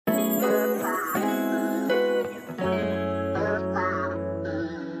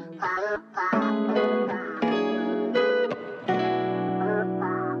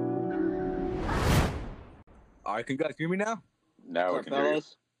right, can you guys hear me now? Now we can hear you.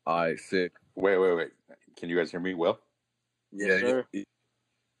 All right, sick. Wait. Can you guys hear me well? Yes, sir. Yeah.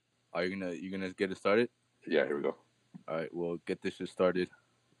 Are you gonna get it started? Yeah, here we go. All right, well, get this shit started.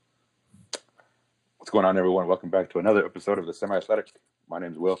 What's going on, everyone? Welcome back to another episode of the Semi-Athletic. My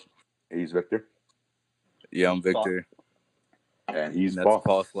name's Will. He's Victor. Yeah, I'm Victor. And he's that's Paul.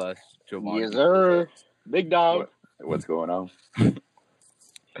 Paul / Giovanni. Yes, sir. Big dog. What's going on?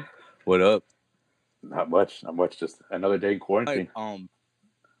 What up? Not much. Just another day in quarantine.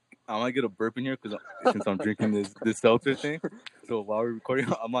 I might get a burp in here because since I'm drinking this seltzer thing. So while we're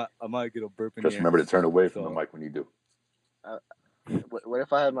recording, I might get a burp in here. Just remember to turn away from the mic when you do. What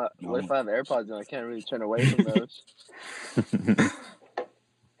if I have What if I have AirPods and I can't really turn away from those?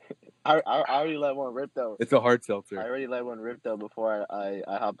 I already let one rip though. It's a hard seltzer. I already let one rip though before I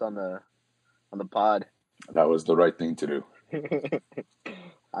hopped on the pod. That was the right thing to do.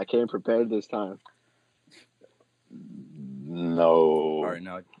 I came prepared this time. No. All right,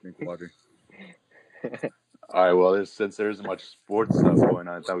 now I drink water. All right, well, since there isn't much sports stuff going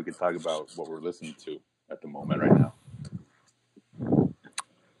on, I thought we could talk about what we're listening to at the moment right now.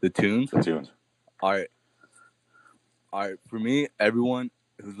 The tunes? The tunes. All right. For me, everyone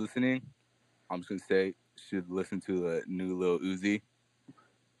who's listening, I'm just going to say, should listen to the new Lil Uzi.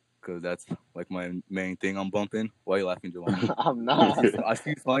 Because that's like my main thing I'm bumping. Why are you laughing, Giovanni? I'm not. I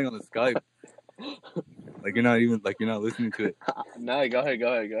see you smiling on the Skype. Like you're not listening to it. No, go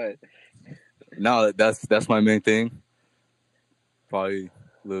ahead. No, that's my main thing. Probably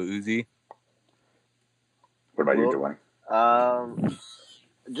Lil Uzi. What about you, Giovanni?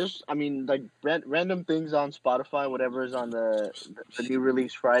 Just like random things on Spotify, whatever is on the new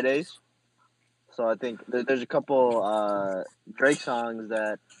release Fridays. So I think there's a couple Drake songs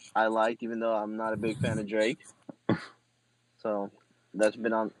that I liked, even though I'm not a big fan of Drake. So that's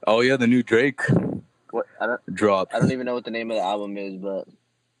been on. Oh yeah, the new Drake. What drop. I don't even know what the name of the album is, but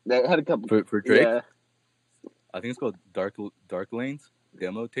they had a couple for Drake. Yeah. I think it's called Dark Lanes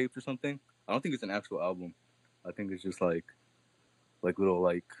demo tapes or something. I don't think it's an actual album. I think it's just like little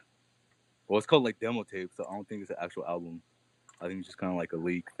well, it's called like demo tapes. So I don't think it's an actual album. I think it's just kind of like a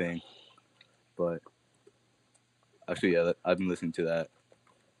leak thing. But actually, yeah, I've been listening to that.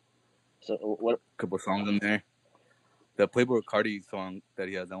 So what? A couple songs in there. That Playboy Cardi song that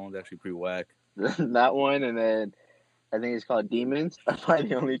he has, that one's actually pretty whack. That one, and then I think it's called Demons. That's probably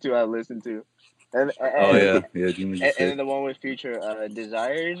the only two I listened to. And Demons. And then the one with Future,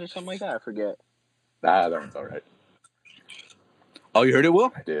 Desires or something like that. I forget. That one's all right. Oh, you heard it,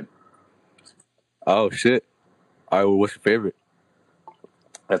 Will? I did. Oh shit! All right, well, what's your favorite?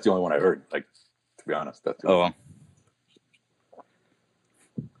 That's the only one I heard. Like, to be honest, that's the only one.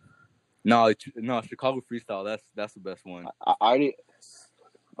 No, Chicago Freestyle. That's the best one. I already.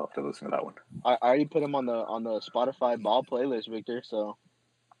 I'll have to listen to that one. I already put them on the Spotify ball playlist, Victor. So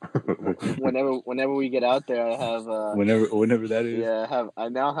whenever we get out there, I have whenever that is. Yeah, I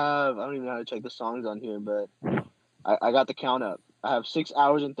don't even know how to check the songs on here, but I got the count up. I have 6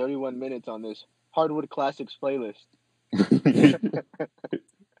 hours and 31 minutes on this Hardwood Classics playlist.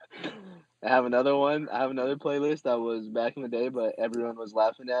 I have another one. I have another playlist that was back in the day, but everyone was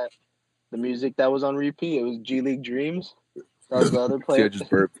laughing at the music that was on repeat. It was G League Dreams. That was the other playlist. See, I just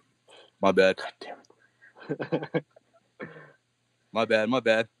burped. My bad. God damn it. My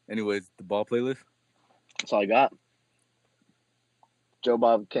bad. Anyways, the ball playlist. That's all I got. Joe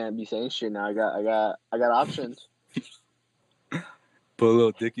Bob can't be saying shit now. I got options. Put a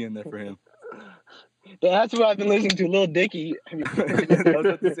little Dicky in there for him. Yeah, that's what I've been listening to, Lil Dicky. I was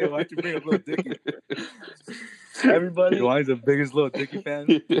about to say, why'd you bring up Lil Dicky? Everybody. Giovanni's the biggest Lil Dicky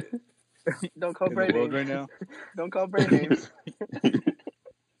fan. Don't call brand names right now. Don't call brand names.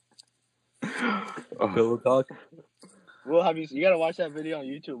 Pillow talk. Will, you gotta watch that video on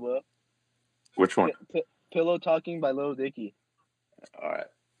YouTube, Will. Which one? Pillow Talking by Lil Dicky. All right.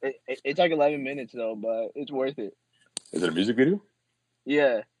 It's like 11 minutes though, but it's worth it. Is it a music video?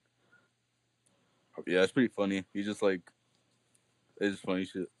 Yeah. Yeah, it's pretty funny. He's just like, it's just funny.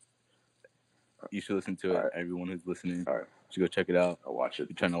 You should listen to it. Right. Everyone who's listening, should go check it out. I'll watch it.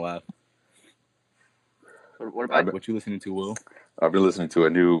 You're trying to laugh. What you listening to, Will? I've been listening to a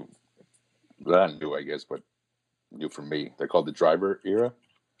new, not new, I guess, but new for me. They're called the Driver Era.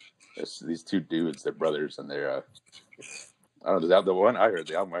 It's these two dudes, they're brothers, and they're, I don't know, the one I heard,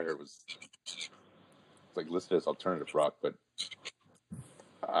 the album I heard was like listed as alternative rock, but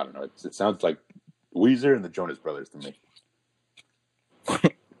I don't know. It sounds like Weezer and the Jonas Brothers to me.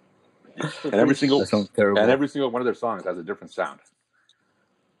 And every single one of their songs has a different sound.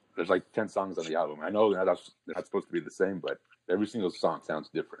 There's like 10 songs on the album. I know they're not supposed to be the same, but every single song sounds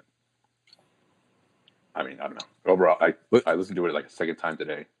different. I mean, I don't know. Overall, What I listened to it like a second time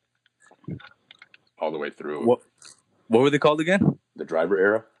today, all the way through. what what were they called again? The Driver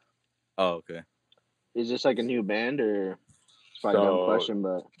era. Oh, okay. Is this like a new band or? It's probably a dumb So question,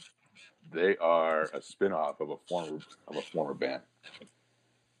 but they are a spin-off of a former band.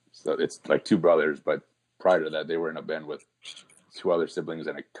 So it's like two brothers, but prior to that, they were in a band with two other siblings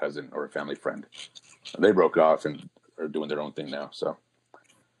and a cousin or a family friend. They broke off and are doing their own thing now. So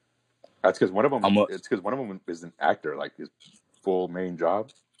that's because one of them. I'm a, It's because one of them is an actor. Like his full main job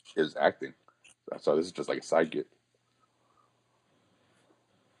is acting. So this is just like a side gig.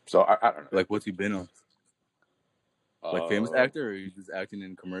 So I don't know. like, what's he been on? Like, famous actor, or he's just acting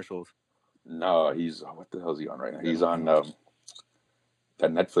in commercials? No, he's what the hell is he on right now? He's on that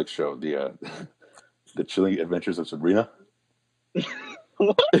Netflix show, the the Chilling Adventures of Sabrina. That's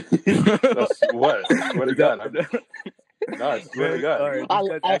what? Swear to God. No, I swear to God. All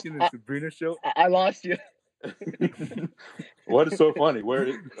right, this guy's acting in the Sabrina show. I lost you. What is so funny? Where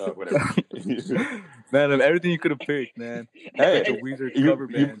is whatever? Man, of everything you could have picked, man. Hey, The Weezer cover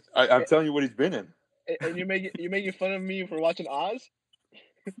band. I'm telling you what he's been in. And you're making fun of me for watching Oz?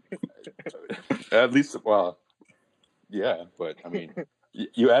 At least, well, yeah, but I mean,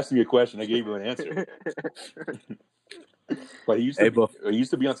 you asked me a question, I gave you an answer. But he used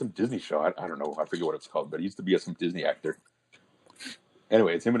to be on some Disney show. I don't know, I forget what it's called, but he used to be some Disney actor.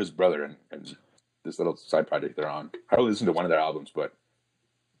 Anyway, it's him and his brother and this little side project they're on. I don't listen to one of their albums, but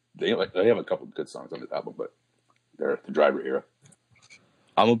they have a couple of good songs on this album. But they're the Driver era.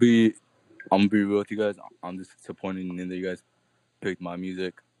 I'm gonna be real with you guys. I'm disappointed in that you guys picked my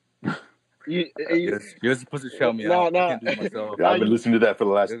music. You're supposed to shout me out. I can't do it myself. Yeah, I've been listening to that for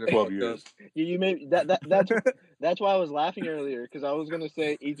the last 12 years. You made that's why I was laughing earlier, because I was gonna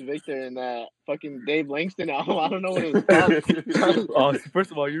say Eats Victor in that fucking Dave Langston album. I don't know what it was called.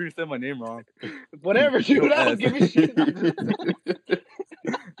 First of all, you already said my name wrong. Whatever, dude. I don't give a shit.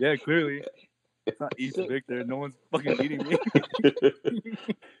 Yeah, clearly. It's not Eats Victor. No one's fucking eating me.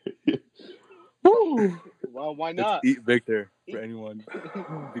 Well, why not? It's Eat Victor for anyone.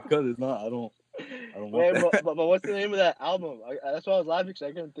 Because it's not. I don't Wait, want that. but what's the name of that album? That's why I was laughing, because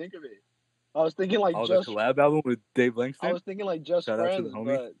I couldn't think of it. I was thinking like the collab album with Dave Langston? I was thinking like Just Shout out to Friends, the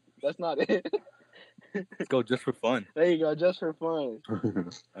homie. but that's not it. Let's go Just for Fun. There you go, Just for Fun.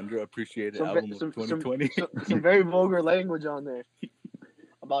 Underappreciated album of 2020. Some very vulgar language on there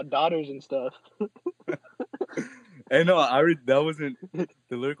about daughters and stuff. Hey, no, that wasn't the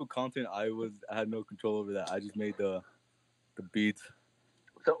lyrical content. I had no control over that. I just made the beats.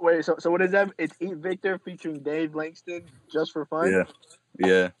 So wait, so what is that? It's Eat Victor featuring Dave Langston, Just for Fun.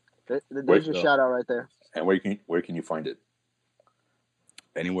 Yeah. There's your shout out right there. And where can you find it?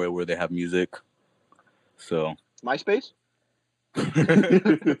 Anywhere where they have music. So MySpace.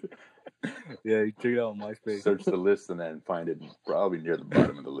 Yeah, you check it out on MySpace. Search the list and then find it probably near the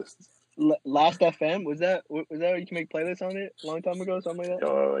bottom of the list. Last FM, was that where you can make playlists on it a long time ago, something like that?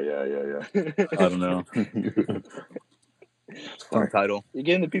 Oh yeah. I don't know. Fun title. You're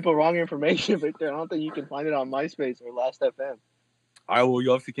giving the people wrong information, Victor. I don't think you can find it on MySpace or Last FM. All right, well,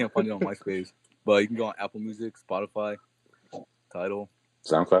 you obviously can't find it on MySpace, but you can go on Apple Music, Spotify, Tidal,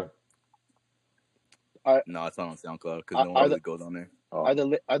 SoundCloud. No, it's not on SoundCloud because no one really goes on there. Oh.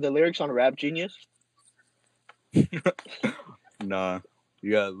 Are the lyrics on Rap Genius? Nah,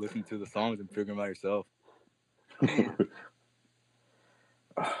 you gotta listen to the songs and figure them out yourself.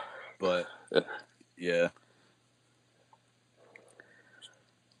 But yeah.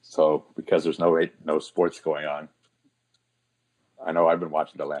 So because there's no sports going on, I know I've been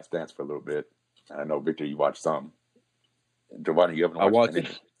watching The Last Dance for a little bit. And I know, Victor, you watched some. Giovanni, you haven't watched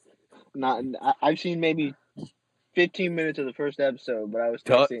anything? I've seen maybe 15 minutes of the first episode, but I was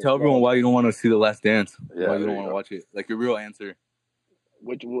tell everyone why you don't want to see The Last Dance. Yeah, why you don't want to watch it. Like your real answer.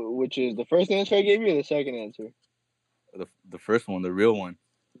 Which is the first answer I gave you, or the second answer? The first one, the real one.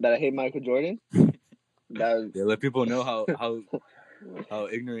 That I hate Michael Jordan. Yeah, let people know how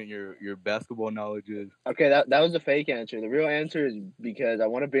ignorant your basketball knowledge is. Okay, that was the fake answer. The real answer is because I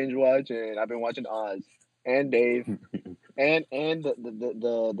want to binge watch, and I've been watching Oz and Dave and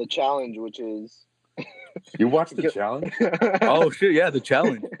the challenge, which is. You watched the challenge? Oh shit! Yeah, the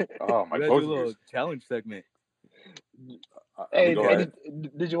challenge. Oh my god! Do a little challenge segment. Hey,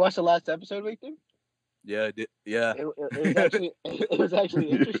 did you watch the last episode, Victor? Yeah, yeah. It was actually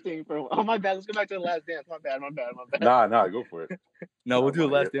interesting. Oh my bad. Let's go back to The Last Dance. My bad. Nah, go for it. No, we'll do The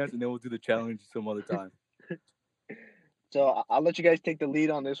Last Dance and then we'll do the challenge some other time. So I'll let you guys take the lead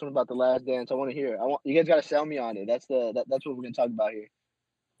on this one about The Last Dance. I want to hear. You guys got to sell me on it. That's what we're gonna talk about here.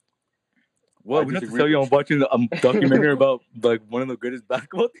 What? We have to sell you on watching a documentary about like one of the greatest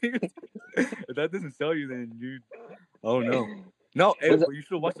basketball teams. If that doesn't sell you, then you, I don't know. No, hey, but you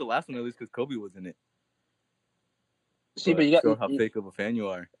should have watched the last one at least because Kobe was in it. See, but you got show how fake of a fan you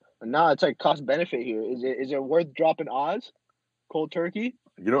are. Nah, it's like cost benefit here. Is it worth dropping odds? Cold turkey?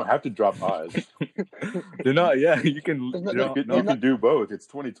 You don't have to drop odds. They're not. Yeah, you can. You can do both. It's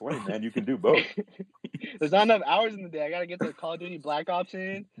 2020, man. You can do both. There's not enough hours in the day. I gotta get the Call of Duty Black Ops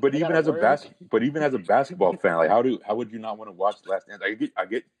in. But even as a basketball fan, like how would you not want to watch Last Dance? I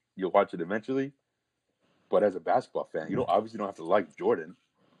get you'll watch it eventually, but as a basketball fan, you obviously don't have to like Jordan.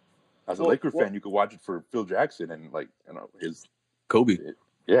 As a Laker fan, you could watch it for Phil Jackson and his Kobe.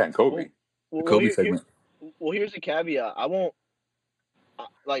 And Kobe. The Kobe segment. Here's the caveat. I won't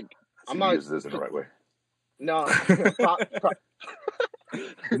I'm not use this in the right way. No. Is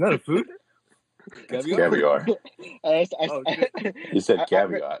that a food? Caviar. You said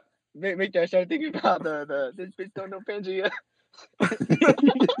caveat. Make that start thinking about the this bitch don't know Pangea.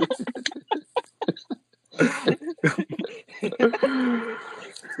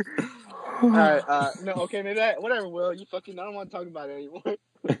 All right. No. Okay. Maybe whatever. Will you fucking? I don't want to talk about it anymore.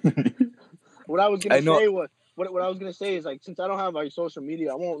 What I was gonna say is like since I don't have like social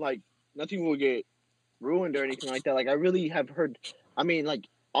media, I won't nothing will get ruined or anything like that. Like I really have heard. I mean, like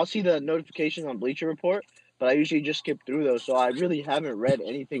I'll see the notifications on Bleacher Report, but I usually just skip through those. So I really haven't read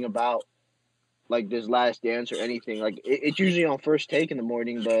anything about like this Last Dance or anything. Like it's usually on First Take in the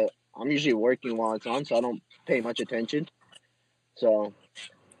morning, but I'm usually working while it's on, so I don't pay much attention. So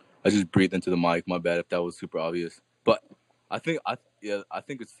I just breathed into the mic. My bad if that was super obvious. But I think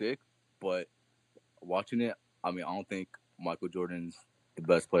it's sick. But watching it, I mean, I don't think Michael Jordan's the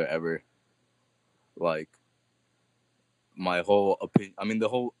best player ever. Like my whole opinion. I mean,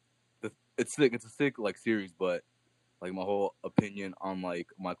 it's sick. It's a sick like series, but like my whole opinion on like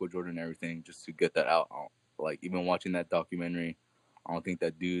Michael Jordan and everything, just to get that out. Like even watching that documentary, I don't think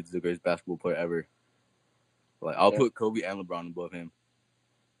that dude's the greatest basketball player ever. Like I'll put Kobe and LeBron above him.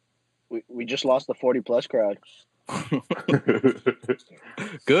 We just lost the 40+ crowd.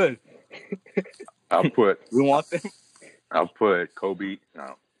 Good. I'll put Kobe.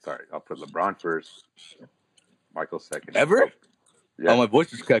 No, sorry. I'll put LeBron first. Michael second. Ever? Yeah. Oh, my voice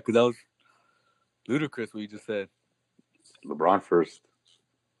just cracked because that was ludicrous what you just said. LeBron first,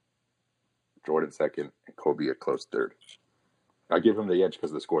 Jordan second, and Kobe a close third. I give him the edge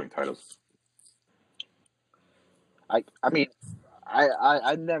because of the scoring titles. I mean,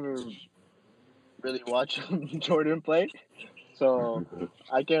 I never really watched Jordan play, so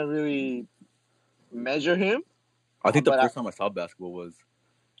I can't really measure him. I think the first time I saw basketball was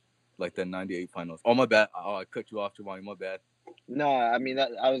like the '98 finals. Oh, my bad. Oh, I cut you off, Giovanni. My bad. No, I mean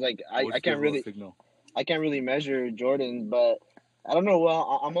I was like I can't really measure Jordan, but I don't know.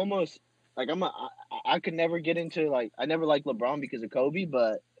 Well, I'm almost like I could never get into like I never liked LeBron because of Kobe,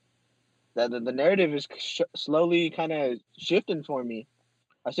 but the narrative is slowly kind of shifting for me.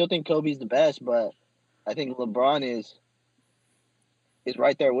 I still think Kobe's the best, but I think LeBron is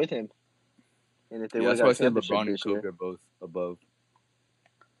right there with him. And if they that's why I said LeBron and Kobe are both above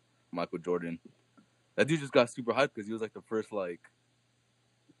Michael Jordan. That dude just got super hyped because he was like the first like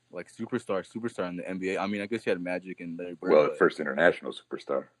superstar in the NBA. I mean, I guess he had Magic and Larry Bird. Well, first international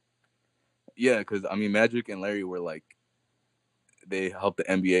superstar. Yeah, because I mean, Magic and Larry were like they helped the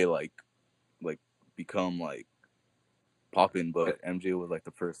NBA like become like popping, but MJ was like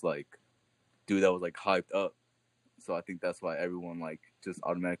the first like dude that was like hyped up. So I think that's why everyone like just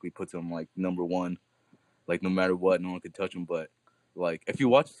automatically puts him like number one. Like no matter what, no one could touch him. But like if you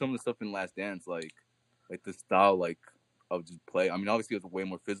watch some of the stuff in Last Dance, like the style like of just play. I mean, obviously it was way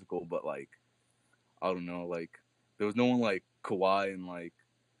more physical, but like I don't know, like there was no one like Kawhi and like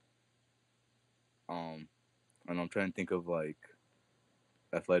and I'm trying to think of like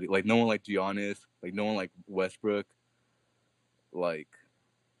athletic, like no one like Giannis, like no one like Westbrook, like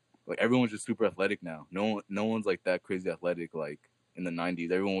everyone's just super athletic now. No one's like that crazy athletic like in the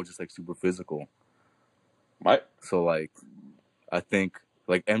 '90s. Everyone was just like super physical. So like I think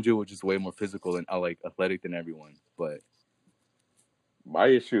like MJ was just way more physical and like athletic than everyone. But my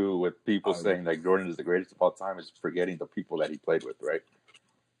issue with people saying like Jordan is the greatest of all time is forgetting the people that he played with, right?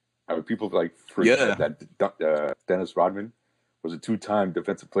 I mean, people like forget that Dennis Rodman was a 2-time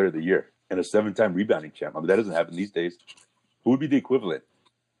Defensive Player of the Year and a 7-time rebounding champ. I mean, that doesn't happen these days. Who would be the equivalent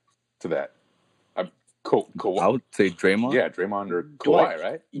to that? I would say Draymond. Yeah, Draymond or Kawhi,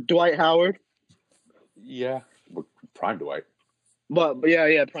 right? Dwight Howard. Yeah, prime Dwight. But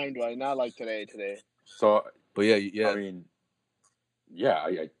yeah, prime Dwight. Not like today. So, but yeah. I mean, yeah,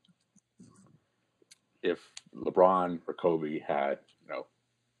 I if LeBron or Kobe had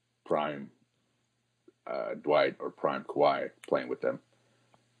prime Dwight or prime Kawhi playing with them,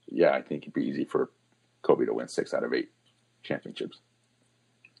 yeah, I think it'd be easy for Kobe to win 6 out of 8 championships.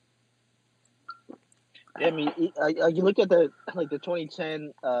 Yeah, I mean, you look at the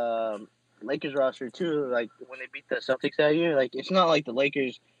 2010 Lakers roster too. Like when they beat the Celtics that year, like it's not like the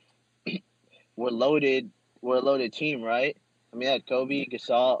Lakers were a loaded team, right? I mean, they had Kobe,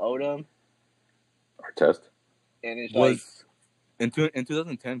 Gasol, Odom, Artest and it's Was in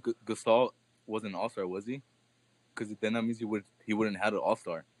 2010 Gasol wasn't an all-star, was he? Because then that means he wouldn't have an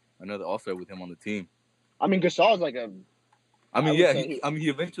all-star, another all-star with him on the team. I mean, Gasol's like a. I mean, would yeah, say he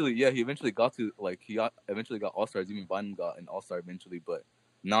eventually got to eventually got all-stars. Even Biden got an all-star eventually, but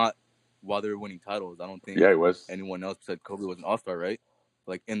not while they were winning titles. I don't think Yeah, he was. anyone else said Kobe was an all-star, right?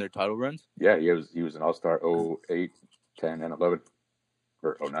 Like in their title runs. Yeah, he was an all-star 08, 10, and 11.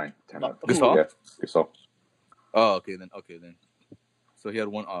 Or 09, 10, 11. Gasol? Yeah, Gasol. Oh, okay then. So he had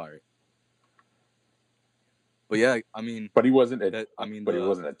one. All right. But yeah, I mean, But he wasn't. he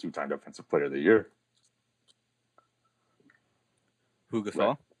wasn't a 2-time Defensive Player of the Year. Who Gasol?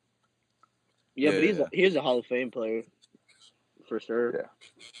 Right. Yeah, but he's a Hall of Fame player for sure. Yeah.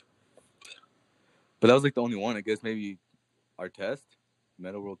 But that was like the only one. I guess maybe Artest,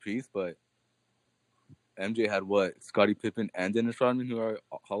 Meta World Peace, but MJ had what? Scottie Pippen and Dennis Rodman, who are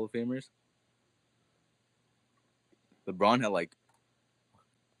Hall of Famers. LeBron had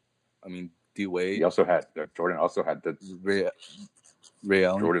D Wade. He also had Jordan. Also had the Ray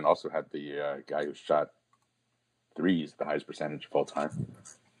Allen. Jordan also had the guy who shot threes, the highest percentage of all time.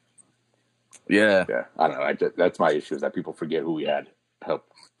 Yeah. Yeah, I don't know. That's my issue, is that people forget who we had help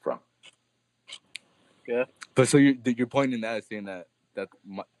from. Yeah. But so your point in that is saying that that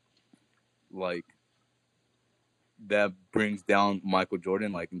brings down Michael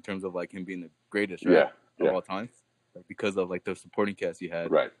Jordan, like in terms of like him being the greatest, right? Yeah. Of all time, like, because of like the supporting cast he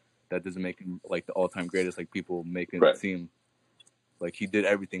had. Right. That doesn't make him like the all-time greatest. Like people make it Right. seem like he did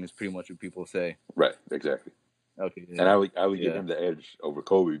everything. Is pretty much what people say. Right. Exactly. Okay. Yeah. And I would give him the edge over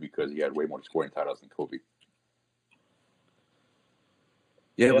Kobe because he had way more scoring titles than Kobe.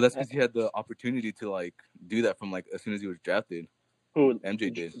 Yeah, but that's because he had the opportunity to like do that from like as soon as he was drafted. Who?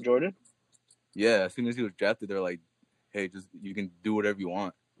 MJ did. Jordan? Yeah, as soon as he was drafted, they're like, "Hey, just you can do whatever you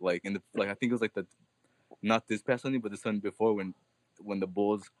want." Like in the I think it was like not this past Sunday, but the Sunday before when the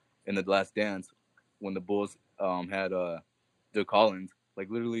Bulls in the Last Dance, when the Bulls had Doug Collins, like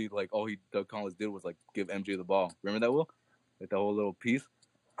literally like all Doug Collins did was like give MJ the ball. Remember that, Will? Like that whole little piece.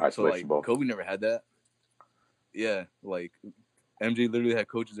 Isolation ball. Kobe never had that. Yeah, like MJ literally had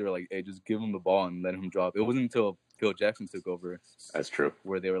coaches that were like, "Hey, just give him the ball and let him drop." It wasn't until Phil Jackson took over. That's true.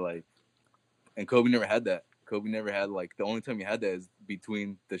 Where they were like, and Kobe never had that. Kobe never had like the only time he had that is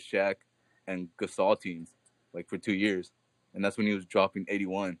between the Shaq and Gasol teams, like for 2 years, and that's when he was dropping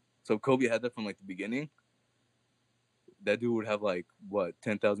 81. So if Kobe had that from like the beginning, that dude would have like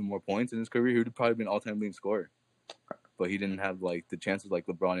 10,000 more points in his career. He would have probably been all-time leading scorer, but he didn't have like the chances like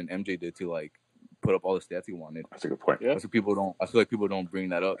LeBron and MJ did to like put up all the stats he wanted. That's a good point. Yeah. That's what people don't. I feel like people don't bring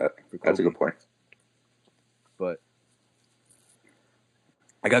that up. That's a good point. But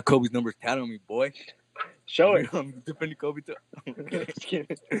I got Kobe's numbers tatted on me, boy. Show it. I'm defending Kobe too.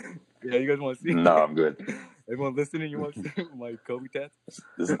 Yeah, you guys want to see? No, I'm good. Everyone listening, you want to see my Kobe tats?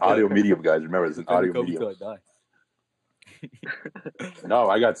 This is an audio medium, guys. Remember, it's an audio Kobe medium. till I die. No,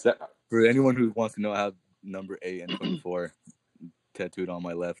 I got set. For anyone who wants to know, I have number 8 and 24 tattooed on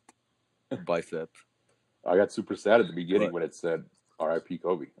my left bicep. I got super sad at the beginning when it said R.I.P.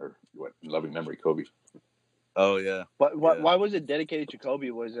 Kobe, or what, loving memory Kobe. Oh yeah. But why was it dedicated to Kobe?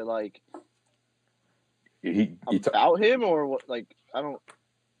 Was it like he about him, or what? Like I don't.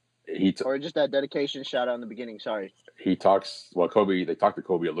 Or just that dedication shout out in the beginning. Sorry. He talks. Well, Kobe. They talked to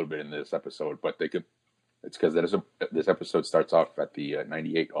Kobe a little bit in this episode, but it's because this episode starts off at the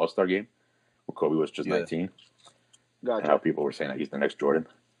 '98 All-Star game, where Kobe was just 19. Gotcha. And how people were saying that he's the next Jordan.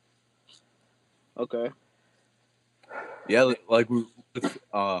 Okay. Yeah, like let's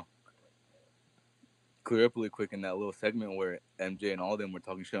clear up really quick in that little segment where MJ and all of them were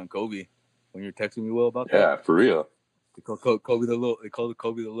talking shit on Kobe. When you're texting me, Will, about that. Yeah, for real. They called Kobe the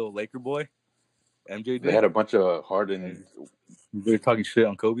little Laker boy. MJ did. They had a bunch of Harden. They were talking shit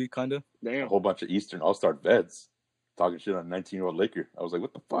on Kobe, kind of. A whole bunch of Eastern All-Star vets talking shit on a 19-year-old Laker. I was like,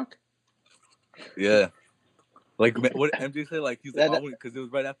 what the fuck? Yeah. Like what MJ said, like he's like, because it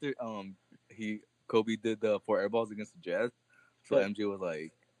was right after Kobe did the 4 air balls against the Jazz. So MJ was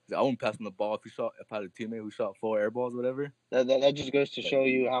like, I wouldn't pass him the ball if I had a teammate who shot 4 air balls or whatever. That just goes to show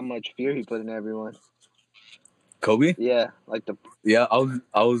you how much fear he put in everyone. Kobe? Yeah, like the. Yeah,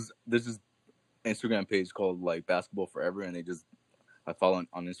 I was. There's this Instagram page called like Basketball Forever, and I follow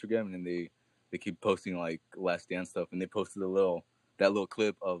on Instagram, and then they keep posting like Last Dance stuff, and they posted that little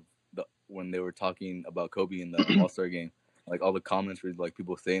clip of when they were talking about Kobe in the All-Star game. Like all the comments were like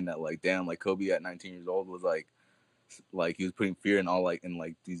people saying that like, damn, like Kobe at 19 years old was like he was putting fear in all like in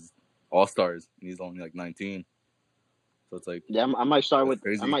like these All-Stars, and he's only like 19. So it's like, yeah, I might start with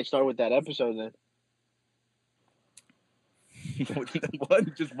crazy. that episode then.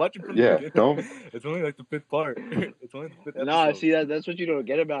 What? Just watch it from the beginning. Don't. It's only like the 5th part. It's only the 5th episode. No, see that's what you don't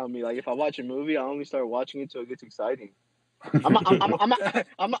get about me. Like if I watch a movie, I only start watching it till it gets exciting.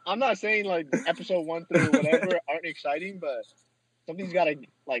 I'm not saying like episode 1 through whatever aren't exciting, but something's gotta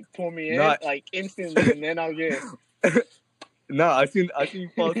like pull me in like instantly, and then I'll get. No, I seen you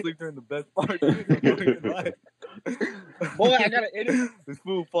fall asleep during the best part. Boy, I gotta edit. This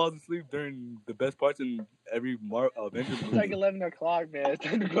fool falls asleep during the best parts in every Avengers movie. It's like 11 o'clock, man. It's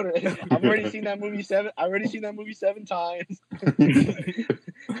time to go to. I've already seen that movie 7 times.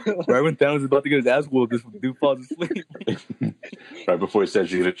 Right when Thanos is about to get his ass whooped, this dude falls asleep. Right before he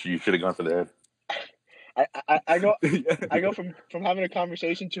says you should have gone for the head. I go from having a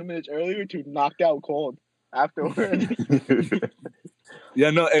conversation 2 minutes earlier to knocked out cold afterwards. Yeah,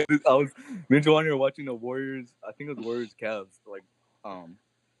 no, me and Giovanni were watching the Warriors. I think it was Warriors Cavs, like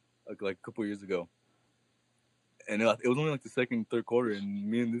a couple years ago, and it was only like the second, third quarter, and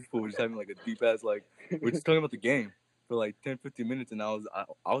me and this fool were just having like a deep ass like we're just talking about the game for like 10-15 minutes, and I don't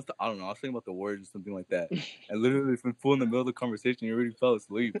know, I was talking about the Warriors or something like that, and literally this fool in the middle of the conversation, he already fell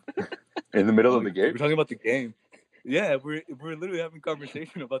asleep. In the middle of the game? We're talking about the game. Yeah, we're literally having a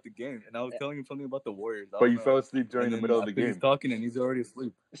conversation about the game, and I was telling him something about the Warriors. But you fell asleep during the middle of the game. He's talking, and he's already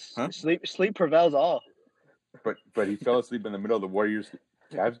asleep. Huh? Sleep prevails all. But he fell asleep in the middle of the Warriors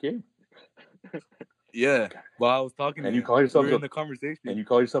Cavs game. Yeah, well, I was talking, and you call yourself in the conversation, and you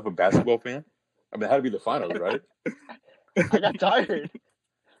call yourself a basketball fan. I mean, it had to be the finals, right? I got tired.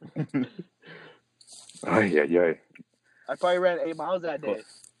 Yeah. I probably ran 8 miles that day.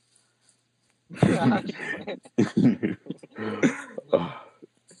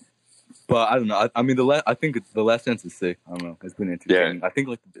 But I don't know. I mean, I think the Last Dance is sick. I don't know. It's been entertaining. Yeah. I think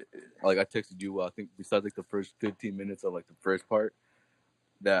like I texted you. I think besides like the first 15 minutes of like the first part,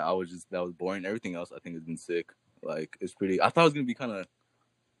 that was boring. Everything else I think has been sick. Like it's pretty. I thought it was gonna be kind of.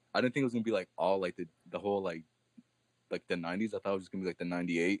 I didn't think it was gonna be like all like the whole like the 90s. I thought it was just gonna be like the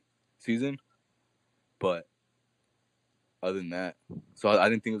 98 season. But other than that, so I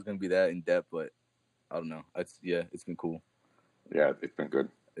didn't think it was gonna be that in depth. But I don't know. It's been cool. Yeah, it's been good.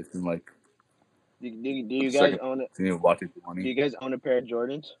 It's been like. Do you guys own it? Do you guys own a pair of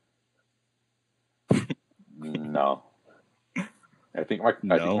Jordans? No. I think my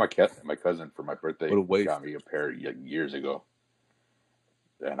cousin for my birthday got me a pair years ago,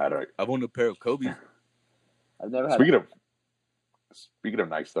 and I've owned a pair of Kobe. I've never had. Speaking of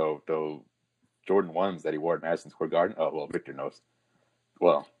Nikes, though, Jordan 1s that he wore at Madison Square Garden. Oh well, Victor knows.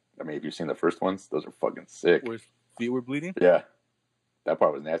 Well, I mean, if you've seen the first ones, those are fucking sick. Where his feet were bleeding. Yeah, that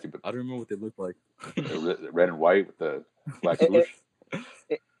part was nasty. But I don't remember what they looked like. Red and white with the black swoosh.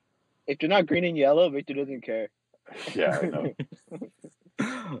 If they're not green and yellow, Victor doesn't care. Yeah, I know.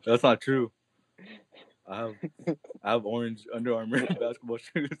 That's not true. I have orange Under Armour basketball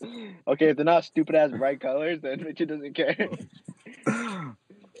shoes. Okay, if they're not stupid ass bright colors, then Victor doesn't care.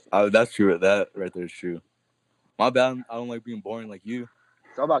 That's true. That right there is true. My bad. I don't like being boring like you.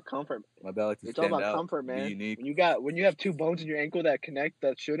 It's all about comfort. My bad. Like it's all about comfort, man. Unique. When you have 2 bones in your ankle that connect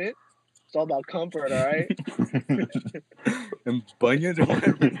that shouldn't, it's all about comfort. All right. And bunions or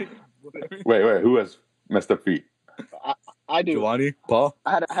whatever. Wait. Who has messed up feet? I do. Giovanni, Paul.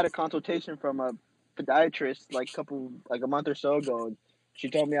 I had a consultation from a podiatrist like a month or so ago. And she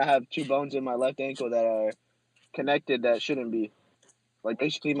told me I have 2 bones in my left ankle that are connected that shouldn't be. Like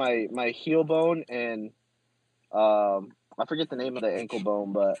basically my heel bone and I forget the name of the ankle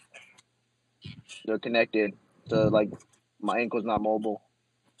bone, but they're connected. So like my ankle's not mobile.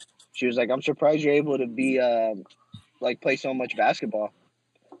 She was like, "I'm surprised you're able to be play so much basketball.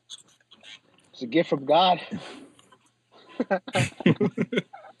 It's a gift from God." I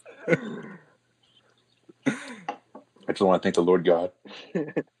just want to thank the Lord God.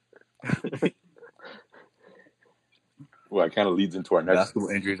 Well, it kind of leads into our next basketball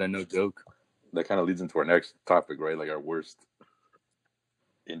injuries. I no joke. That kind of leads into our next topic, right? Like our worst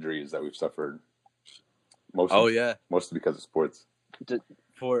injuries that we've suffered. Mostly because of sports.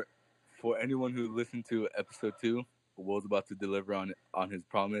 For anyone who listened to episode 2, Will's about to deliver on his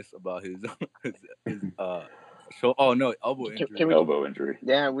promise about his show. Oh no, elbow injury. Elbow injury.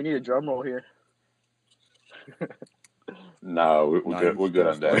 Yeah, we need a drum roll here. No, we're good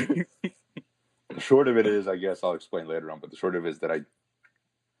on that. The short of it is, I guess I'll explain later on, but the short of it is that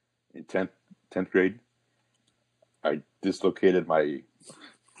in 10th 10th grade, I dislocated my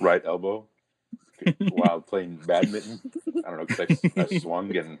right elbow while playing badminton. I don't know, because I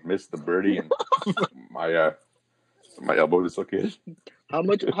swung and missed the birdie, and my elbow dislocated. How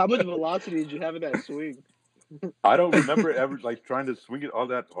much velocity did you have in that swing? I don't remember ever like trying to swing it all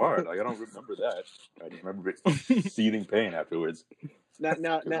that hard. Like I don't remember that. I just remember it seething pain afterwards.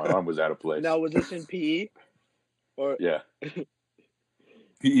 Now, my arm was out of place. Now, was this in PE? Or yeah,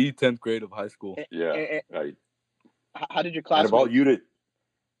 PE 10th grade of high school. Yeah. How did your class? And of all unit,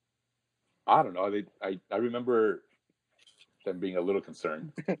 I don't know. I remember them being a little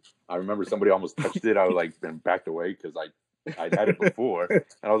concerned. I remember somebody almost touched it. I was like, been backed away because I'd had it before, and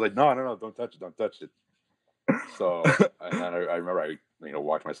I was like, no, don't touch it. So, and then I remember I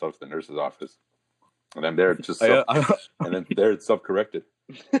walked myself to the nurse's office, and then there just and then there it self-corrected.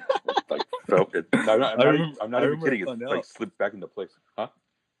 Like felt it. I'm not even kidding. It like slipped back into place. Huh?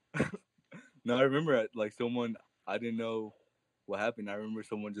 No, I remember like someone, I didn't know what happened. I remember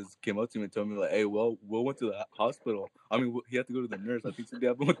someone just came up to me and told me like, "Hey, well, Will went to the hospital. I mean, he had to go to the nurse. I think something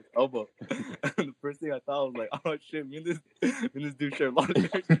happened with his elbow." And the first thing I thought was like, "Oh shit, me and this dude share lockers.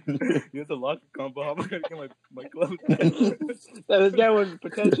 He has a locker combo. How am I gonna get my clothes?" This guy was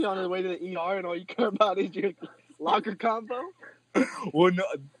potentially on his way to the ER, and all you care about is your locker combo. Well, no,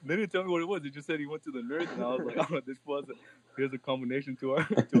 they didn't tell me what it was. They just said he went to the nurse, and I was like, "Oh, this wasn't. Here's a combination to our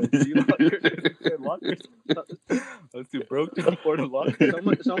G lockers." I was too broke to afford a locker.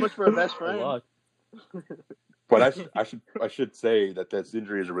 So much for a best friend. But I should say that this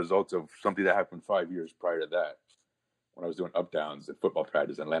injury is a result of something that happened 5 years prior to that, when I was doing up downs at football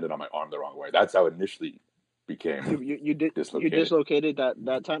practice and landed on my arm the wrong way. That's how it initially became. You dislocated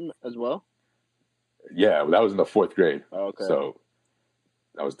that time as well. Yeah, that was in the 4th grade. Oh, okay. So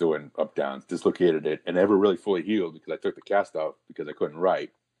I was doing up downs, dislocated it, and never really fully healed because I took the cast off because I couldn't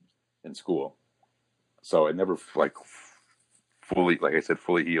write in school. So it never fully, like I said,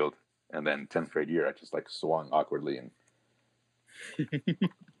 fully healed. And then 10th grade year, I just like swung awkwardly, and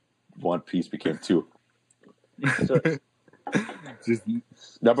one piece became two.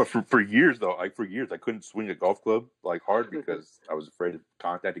 No, but for years though, I couldn't swing a golf club like hard because I was afraid of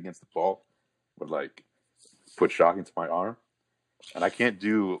contact against the ball would like put shock into my arm, and I can't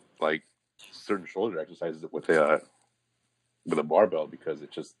do like certain shoulder exercises with a barbell because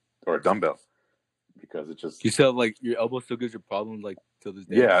it just, or a dumbbell, because it just. You said like your elbow still gives you problems like till this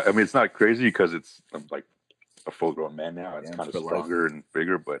day. Yeah, I mean it's not crazy because I'm like a full grown man now. It's kind of stronger and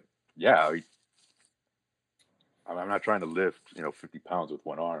bigger, but yeah, I'm not trying to lift 50 pounds with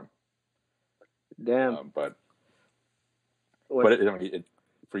one arm. Damn. But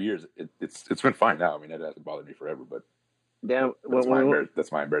for years it's been fine now. I mean, it hasn't bothered me forever, but damn,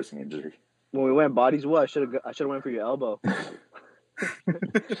 that's my embarrassing injury. When we went bodies, I should have went for your elbow.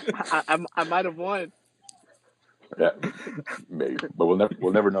 I might have won. Yeah, maybe, but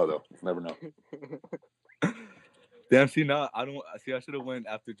we'll never know though. We'll never know. Damn, see, now I don't see. I should have went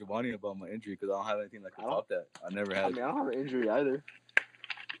after Giovanni about my injury because I don't have anything that could top that. I never had. I mean, I don't have an injury either.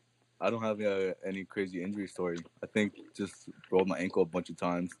 I don't have any crazy injury story. I think just rolled my ankle a bunch of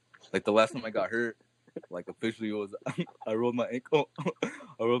times. Like the last time I got hurt, like officially was I rolled my ankle. I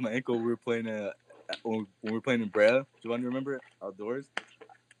rolled my ankle. We were playing when we were playing in Brea. Giovanni, remember it? Outdoors.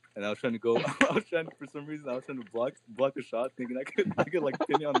 And I was trying to go. For some reason, I was trying to block a shot, thinking I could like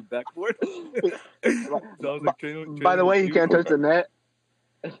pin it on the backboard. So I was like training. By the way, you can't touch the net.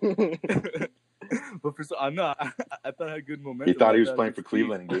 But I thought I had good momentum. He thought he was playing for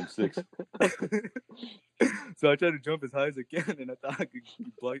Cleveland in Game 6. So I tried to jump as high as I can, and I thought I could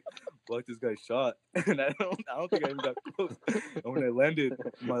block this guy's shot. And I don't think I even got close. And when I landed,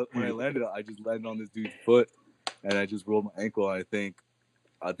 I just landed on this dude's foot, and I just rolled my ankle. And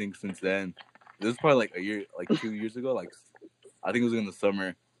I think since then, this was probably like a year, like 2 years ago. Like I think it was in the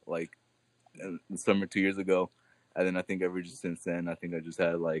summer, like in the summer 2 years ago. And then I think ever since then, I think I just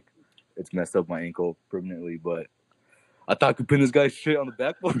had like, it's messed up my ankle permanently. But I thought I could pin this guy's shit on the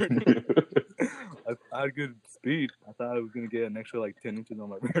backboard. I had good speed. I thought I was gonna get an extra like 10 inches on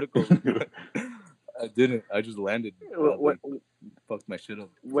my vertical. I didn't. I just landed. Fucked my shit up.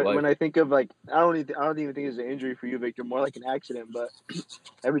 When I think of like, I don't even think it's an injury for you, Victor. More like an accident. But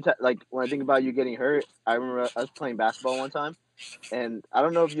every time, like when I think about you getting hurt, I remember I was playing basketball one time, and I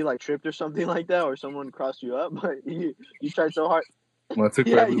don't know if you like tripped or something like that, or someone crossed you up, but you tried so hard. Well,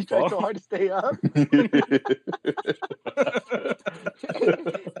 you tried so hard to stay up. And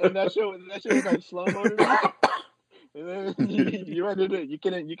that shit was like slow motion. And then you ended it. You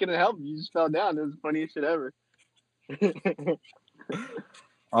couldn't help. You just fell down. It was the funniest shit ever.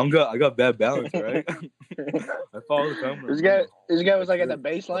 I got bad balance, right? I fall all the time. This guy was like at the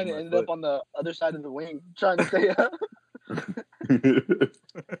baseline and ended up on the other side of the wing trying to stay up.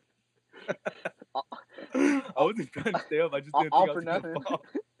 I wasn't trying to stay up. I just didn't all think I for was gonna nothing. fall.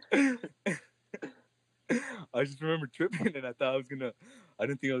 I just remember tripping, and I thought I was gonna. I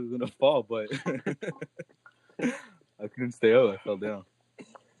didn't think I was gonna fall, but I couldn't stay up. I fell down.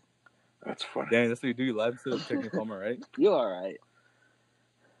 That's funny. Dang, that's what you do. You live instead of checking if I'm alright. You alright?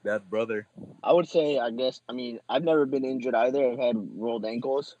 Bad brother. I would say, I mean, I've never been injured either. I've had rolled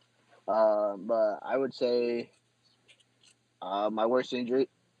ankles, but I would say my worst injury.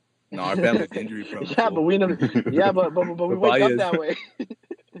 No, our family's injury prone. Yeah, but we never. Yeah, but we wake up that way.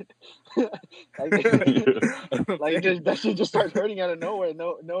 like that shit just starts hurting out of nowhere.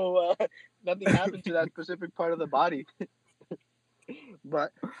 No, nothing happened to that specific part of the body.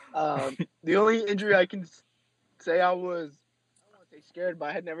 But the only injury I can say I don't want to say scared, but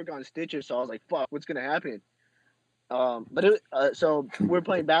I had never gone stitches, so I was like, "Fuck, what's gonna happen?" But so we're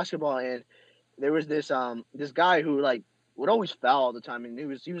playing basketball, and there was this guy who like would always foul all the time, and he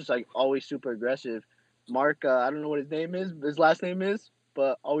was like always super aggressive. Mark, I don't know what his name is. His last name is,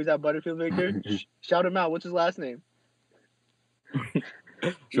 but always at Butterfield Victor. Shout him out. What's his last name?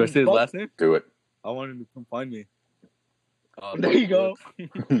 Should I say his last name? Do it. I want him to come find me. There you go.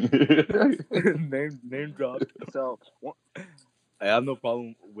 name drop. So I have no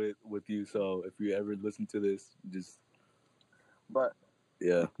problem with you. So if you ever listen to this, just. But.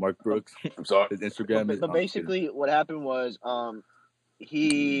 Yeah, Mark Brooks. I'm sorry. His Instagram is. But basically, what happened was, I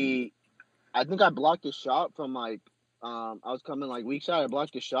think I blocked his shot from like, I was coming like weak side. I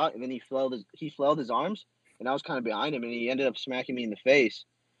blocked his shot, and then he flailed his arms, and I was kind of behind him, and he ended up smacking me in the face,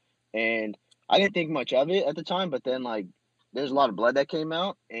 and I didn't think much of it at the time, but then like, there's a lot of blood that came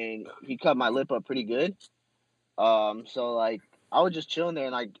out, and he cut my lip up pretty good. So like, I was just chilling there,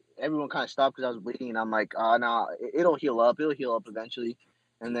 and like everyone kind of stopped because I was bleeding, and I'm like, no, it'll heal up. It'll heal up eventually.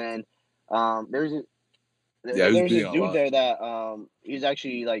 And then there was this dude there that he was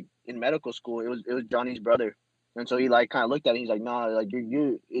actually like in medical school. It was Johnny's brother, and so he like kind of looked at it. He's like, "Nah, like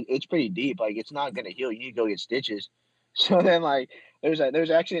it's pretty deep. Like it's not gonna heal. You need to go get stitches." So then like there's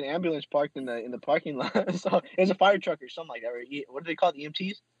actually an ambulance parked in the parking lot. So it was a fire truck or something like that. Or what do they call it,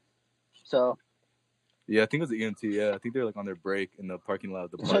 EMTs? So. Yeah, I think it was the EMT. Yeah, I think they're like on their break in the parking lot of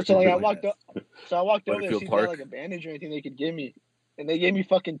the park. So like I walked up. So I walked over there to see if they had like a bandage or anything they could give me. And they gave me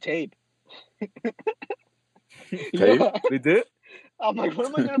fucking tape. Tape? Yeah. They did? I'm like, what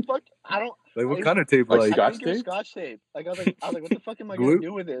am I gonna fuck? I don't. Like, what kind of tape? Like Scotch tape? Scotch tape. Like, I was like, what the fuck am I gonna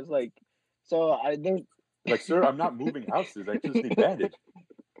do with this? Like, so like, sir, I'm not moving houses. I just need bandage.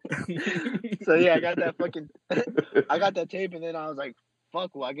 So yeah, I got that tape, and then I was like,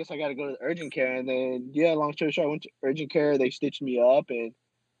 fuck. Well, I guess I got to go to the urgent care, and then yeah, long story short, I went to urgent care. They stitched me up, and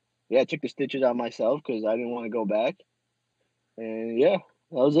yeah, I took the stitches out myself because I didn't want to go back. And yeah,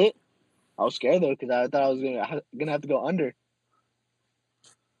 that was it. I was scared though because I thought I was gonna have to go under.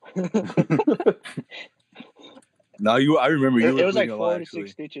 No, I remember you. It was like 4 to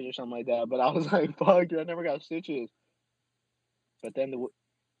 6 stitches or something like that. But I was like, "Fuck, dude, I never got stitches." But then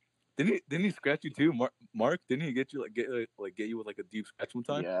didn't he scratch you too, Mark? Didn't he get you get you with like a deep scratch one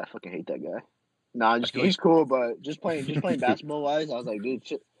time? Yeah, I fucking hate that guy. Nah, he's cool, but just playing basketball wise, I was like, dude,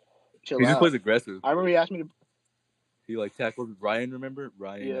 chill he just plays aggressive. I remember he asked me to. He like tackled Ryan. Remember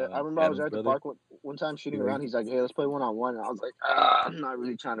Ryan? Yeah, I remember Adam's I was at the park one time shooting around. He's like, "Hey, let's play 1-on-1." And I was like, "I'm not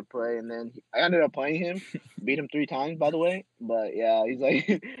really trying to play." And then I ended up playing him, beat him 3 times, by the way. But yeah, he's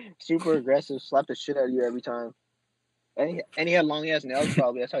like super aggressive, slapped the shit out of you every time. And he had long ass nails.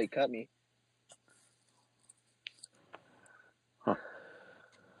 Probably that's how he cut me. Huh.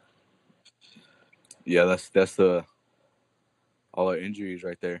 Yeah, that's all our injuries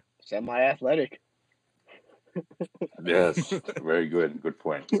right there. Semi-athletic. Yes, very good. Good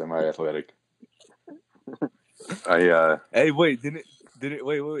point. Semi-athletic. Hey, wait, didn't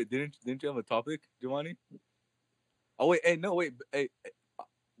you have a topic, Giovanni? Oh wait, hey,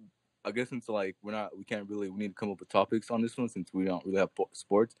 I guess since like we need to come up with topics on this one since we don't really have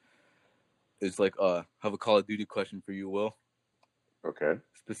sports. It's like have a Call of Duty question for you, Will. Okay.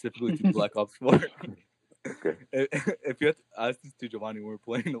 Specifically to Black Ops 4. Okay. If you had to ask this to Giovanni when we were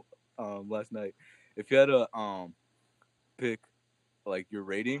playing last night, if you had to pick like your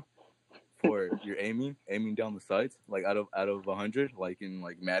rating for your aiming down the sights, like out of 100, like in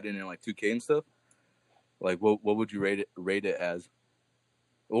like Madden and like 2K and stuff, like what would you rate it as?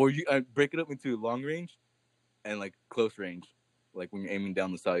 Or you break it up into long range and like close range, like when you're aiming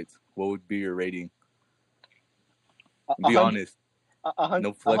down the sights, what would be your rating? Be honest.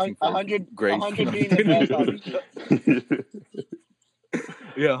 No flexing. 100 being the best.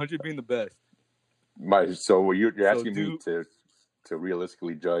 Yeah, 100 being the best. So you're So asking me to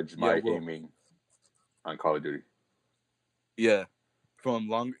realistically judge my aiming on Call of Duty. Yeah, from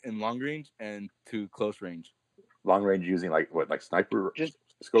long range and to close range. Long range using like sniper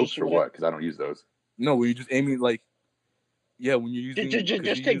scopes or what? Because I don't use those. No, when you're just aiming like, yeah, when you're using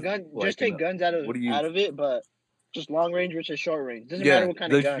just take guns out of it, but just long range versus short range. Doesn't matter what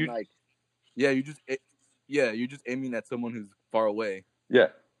kind of gun. You're just aiming at someone who's far away. Yeah.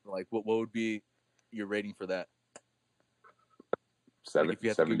 Like what would be your rating for that? 7, like if you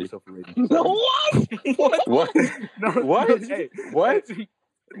have 70. To give yourself a rating. What? What? No, what? No, hey, what?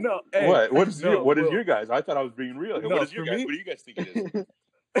 No. Hey, what is your guys? I thought I was being real. No, what is your guys? What do you guys think it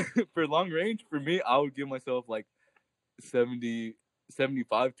is? For long range, for me, I would give myself like 70,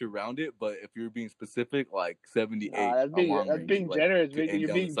 75 to round it. But if you're being specific, like 78. That's being generous.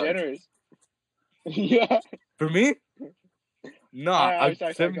 You're being generous. Yeah. For me? Nah,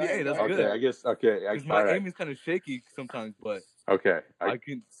 78. That's good. Okay, I guess. Okay, because my aim is kind of shaky sometimes, but okay, I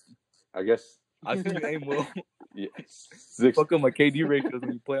can. I guess I see you aim well. Yeah, fuck up my KD ratios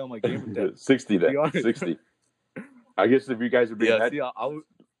when you play on my game. 60 then. 60. I guess if you guys are being that, see, I would...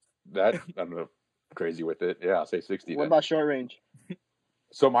 that I don't know, crazy with it. Yeah, I'll say 60. What about short range?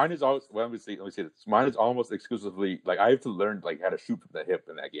 So mine is always. Well, let me see this. Mine is almost exclusively like I have to learn like how to shoot from the hip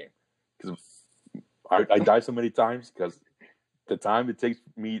in that game because I die so many times because the time it takes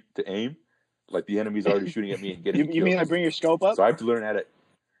me to aim, like the enemy's already shooting at me and getting. You mean I bring your scope up? So I have to learn how to.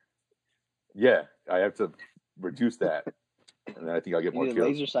 Yeah, I have to reduce that, and then I think I'll get more kills.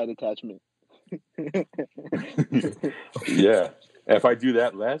 Laser sight attachment. Yeah, if I do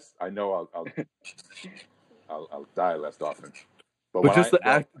that less, I know I'll die less often. But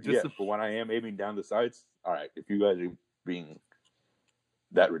when I am aiming down the sights, all right. If you guys are being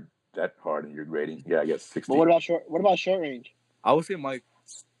that hard in your grading, yeah, I guess 60. But what about short range? I would say my.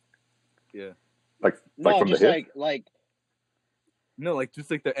 Yeah. Like from just the hip? like. No, like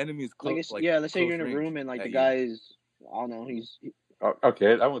just like the enemy is close. Let's say you're in a room and like the guy is, I don't know, he's.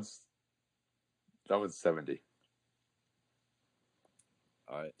 Okay, that one's 70.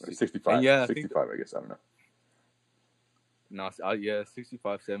 All right, 65. Yeah, 65. I guess I don't know. No,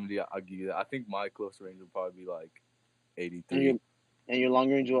 65, 70. I'll give you that. I think my close range would probably be like 83. And your long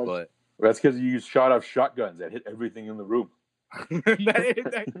range was. But that's because you use shot-off shotguns that hit everything in the room.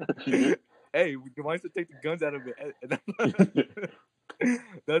 Hey, you want to take the guns out of it?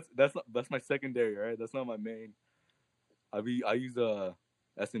 That's my secondary, right? That's not my main. I use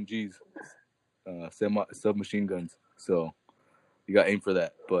SMGs, submachine guns. So you got to aim for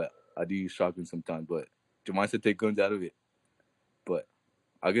that. But I do use shotguns sometimes. But Javon said take guns out of it. But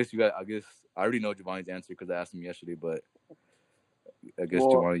I guess I already know Javon's answer because I asked him yesterday. But I guess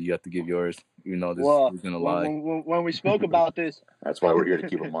Javon, you have to give yours, even though this is gonna lie. When we spoke about this, that's why we're here to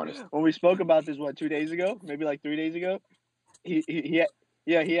keep him honest. When we spoke about this, 2 days ago, maybe like 3 days ago, he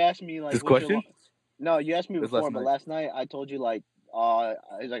asked me like this question. No, you asked me before, but last night I told you like,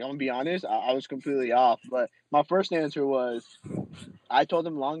 he's like, I'm gonna be honest, I was completely off. But my first answer was, I told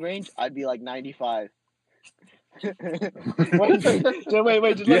him long range, I'd be like 95. wait, just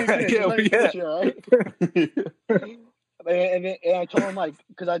let me finish, all right? And I told him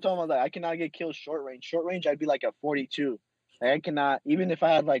because I told him I cannot get killed short range. Short range, I'd be like a 42. Like I cannot, even if I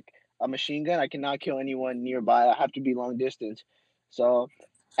had like a machine gun, I cannot kill anyone nearby. I have to be long distance. So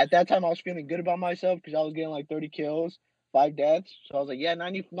at that time, I was feeling good about myself because I was getting like 30 kills, 5 deaths. So I was like, yeah,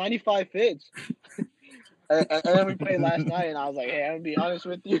 95 fits. and then we played last night, and I was like, hey, I'm gonna be honest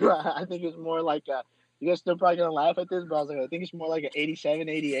with you. I think it's more like you guys still probably gonna laugh at this, but I was like, I think it's more like an 87,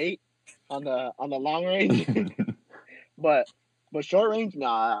 88 on the long range. But short range,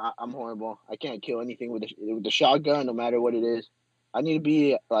 nah, I'm horrible. I can't kill anything with the shotgun, no matter what it is. I need to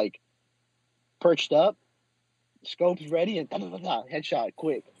be like perched up, scopes ready, and headshot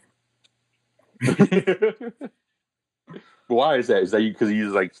quick. Why is that? Is that because you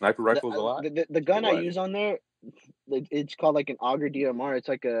use like sniper rifles a lot? The gun I use on there, it's called like an auger DMR. It's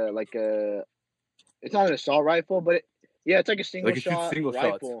like a it's not an assault rifle, but it's like a single shot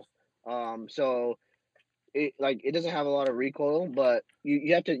rifle. So it doesn't have a lot of recoil, but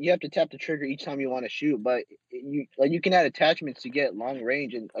you have to tap the trigger each time you want to shoot. But you can add attachments to get long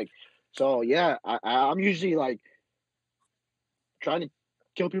range and so yeah, I'm usually like trying to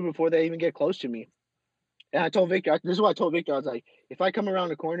kill people before they even get close to me. And I told Victor, this is what I told Victor. I was like, if I come around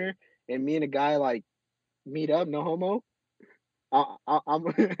the corner and me and a guy like meet up, no homo, I'm.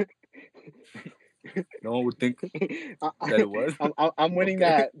 No one would think that it was. I'm winning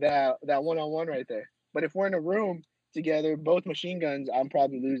that 1-on-1 right there. But if we're in a room together, both machine guns, I'm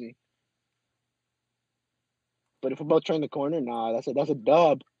probably losing. But if we're both turning the corner, nah, that's a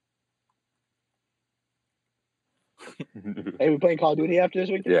dub. Hey, we playing Call of Duty after this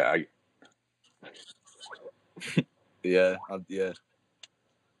weekend? Yeah. Yeah.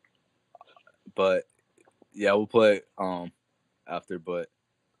 But yeah, we'll play after. But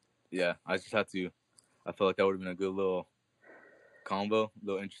yeah, I just had to. I felt like that would have been a good little combo,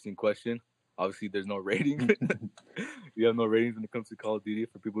 little interesting question. Obviously, there's no ratings. You have no ratings when it comes to Call of Duty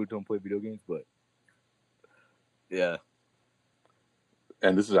for people who don't play video games. But yeah.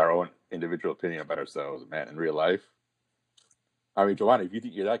 And this is our own individual opinion about ourselves, man. In real life, I mean, Giovanni, if you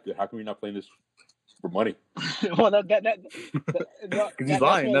think you're that good, how come you're not playing this for money? Well, Because he's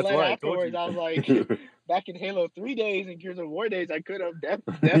lying. That's why I told afterwards. you. I was like, back in Halo 3 days and Gears of War days, I could have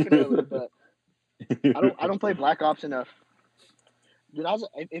definitely, but I don't play Black Ops enough. Dude, I'm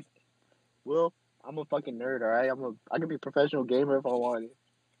a fucking nerd, all right? I can be a professional gamer if I want.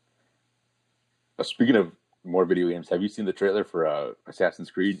 Speaking of more video games, have you seen the trailer for Assassin's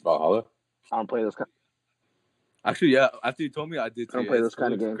Creed Valhalla? I don't play this kind. Actually, yeah. After you told me, I did. I don't play this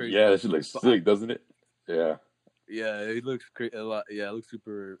kind of game. Crazy. Yeah, this looks sick, doesn't it? Yeah. Yeah, it looks a lot. Yeah, it looks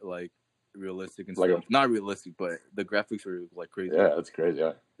super like realistic and Like stuff. Not realistic, but the graphics are like crazy. Yeah, that's crazy.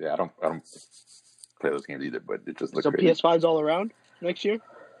 Yeah. I don't play those games either, but it just looks So crazy. PS5's all around next year?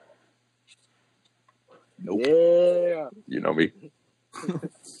 Nope. Yeah. You know me.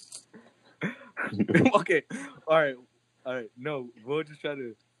 Okay. All right. No, we'll just try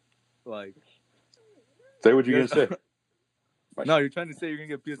to like say what you're gonna say. No, you're trying to say you're gonna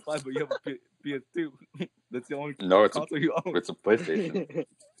get PS5, but you have a PS2. That's the only console you own. It's a PlayStation.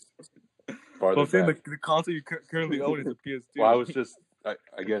 But I'm saying the console you currently own is a PS2. Well, I was just,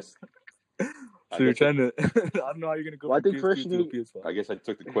 I guess. So you're trying to. I don't know how you're gonna go from PS2 to a PS5. I guess I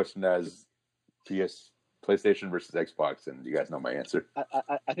took the question as PlayStation versus Xbox, and you guys know my answer.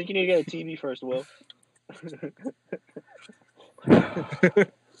 I think you need to get a TV first, Will.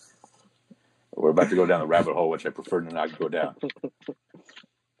 We're about to go down the rabbit hole, which I prefer to not go down.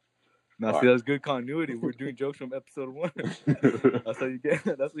 Now, see, that's good continuity. We're doing jokes from episode 1. That's how you get.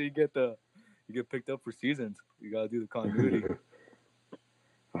 That's how you get you get picked up for seasons. You gotta do the continuity.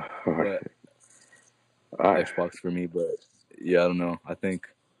 But, Xbox for me, but yeah, I don't know. I think.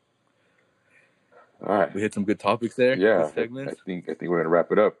 All right, we hit some good topics there. Yeah, I think we're gonna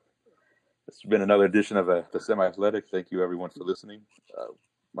wrap it up. This has been another edition of the Semi-Athletic. Thank you, everyone, for listening.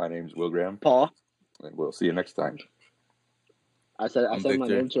 My name's Will Graham. Paul. And we'll see you next time. I said my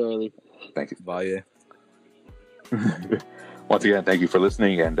name too early. Thank you. Bye. Once again, thank you for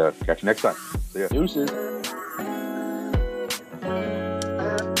listening, and catch you next time. See ya. Deuces.